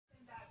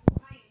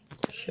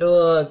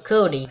So,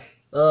 Cody,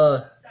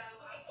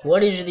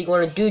 what is it you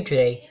want to do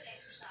today?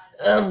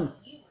 I'm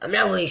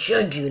not really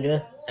sure,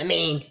 Junior. I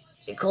mean,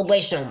 you could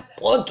play some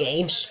board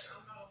games.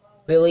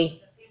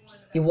 Really?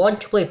 You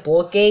want to play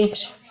board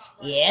games?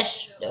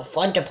 Yes, they're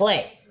fun to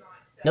play.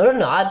 No, they're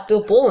not.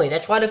 They're boring.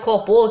 That's why they're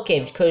called board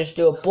games, because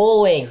they're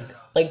boring.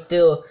 Like,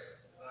 they're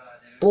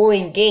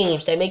boring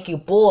games that make you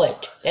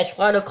bored. That's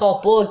why they're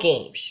called board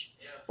games.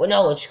 Well,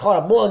 no, it's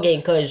called a board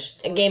game because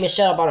the game is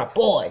set up on a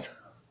board.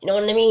 You know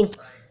what I mean?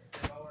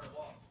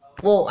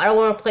 Well, I don't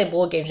want to play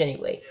board games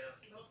anyway.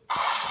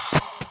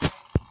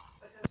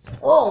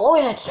 Whoa, what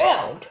was that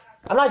sound?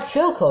 I'm not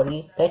sure,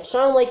 Cody. That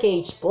sounded like an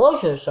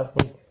explosion or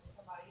something.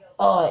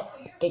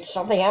 Did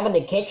something happen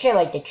in the kitchen?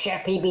 Like, did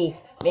Chef maybe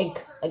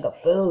make, like, a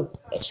food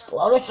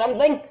explode or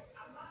something?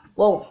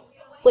 Well,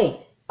 wait,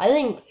 I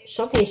think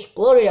something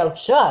exploded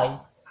outside.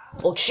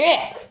 Well,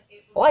 check.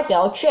 Alright, then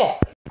I'll check.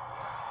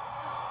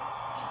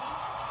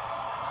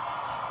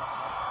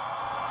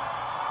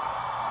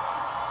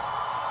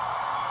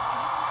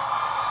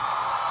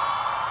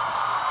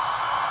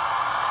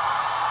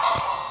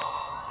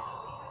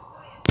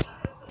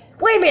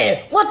 Wait a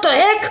minute, what the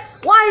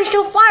heck? Why is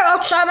there fire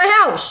outside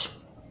my house?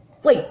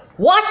 Wait,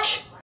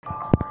 what?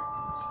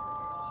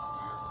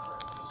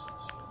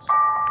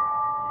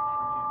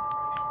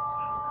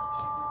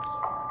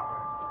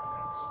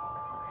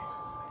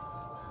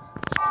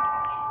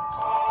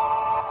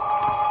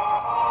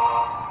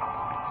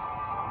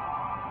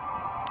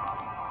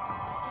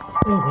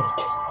 Wait a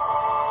minute.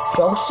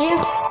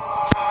 Joseph?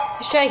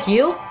 Is that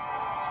you?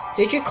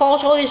 Did you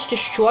cause all this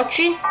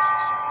destruction?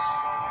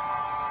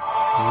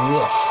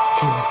 Yes,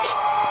 Stuart.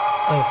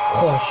 I have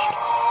caused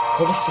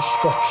all this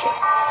destruction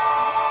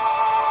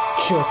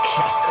to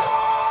attack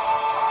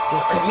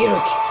your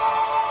community.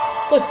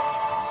 But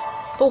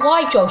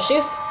why,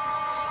 Joseph?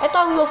 I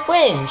thought we were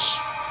friends.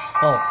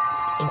 Oh,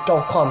 and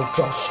don't call me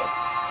Joseph.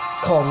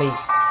 Call me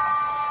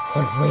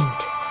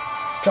Unwinged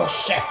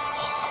Josephiroth.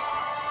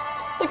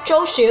 But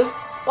Joseph,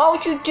 why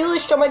would you do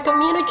this to my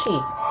community?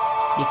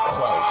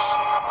 Because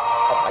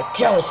of my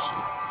jealousy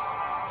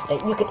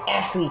that you could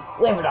actually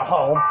live in a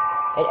home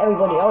and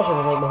everybody else in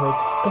the neighborhood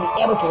could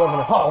be able to live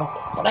in a home,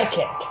 but I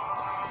can't.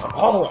 I'm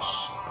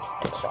homeless.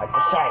 And so I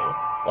decided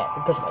that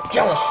because of my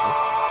jealousy,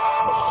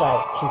 I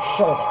decided to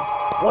show them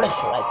what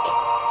it's like.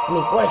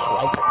 What it's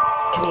like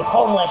to be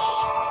homeless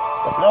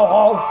with no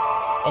home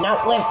and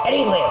not live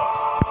anywhere.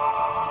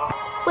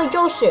 Wait,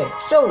 Joseph,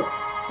 so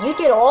you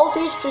did all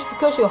this just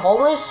because you're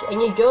homeless and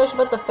you're jealous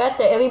about the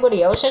fact that everybody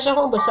else has a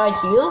home besides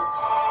you?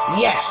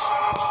 Yes,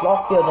 it's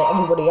not fair that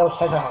everybody else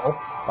has a home,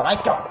 but I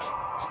don't.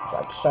 So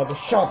I decided to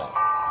show them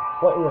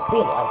what it would be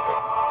like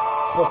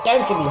for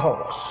them to be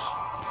homeless.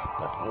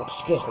 Now, if you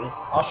excuse me,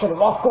 I should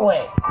walk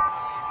away.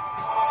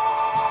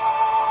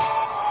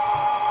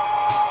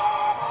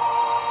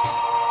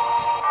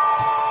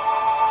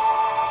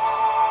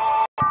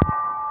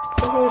 I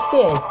don't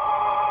understand.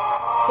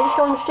 I just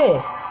don't understand.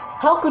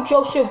 How could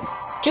Joseph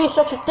do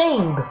such a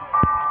thing?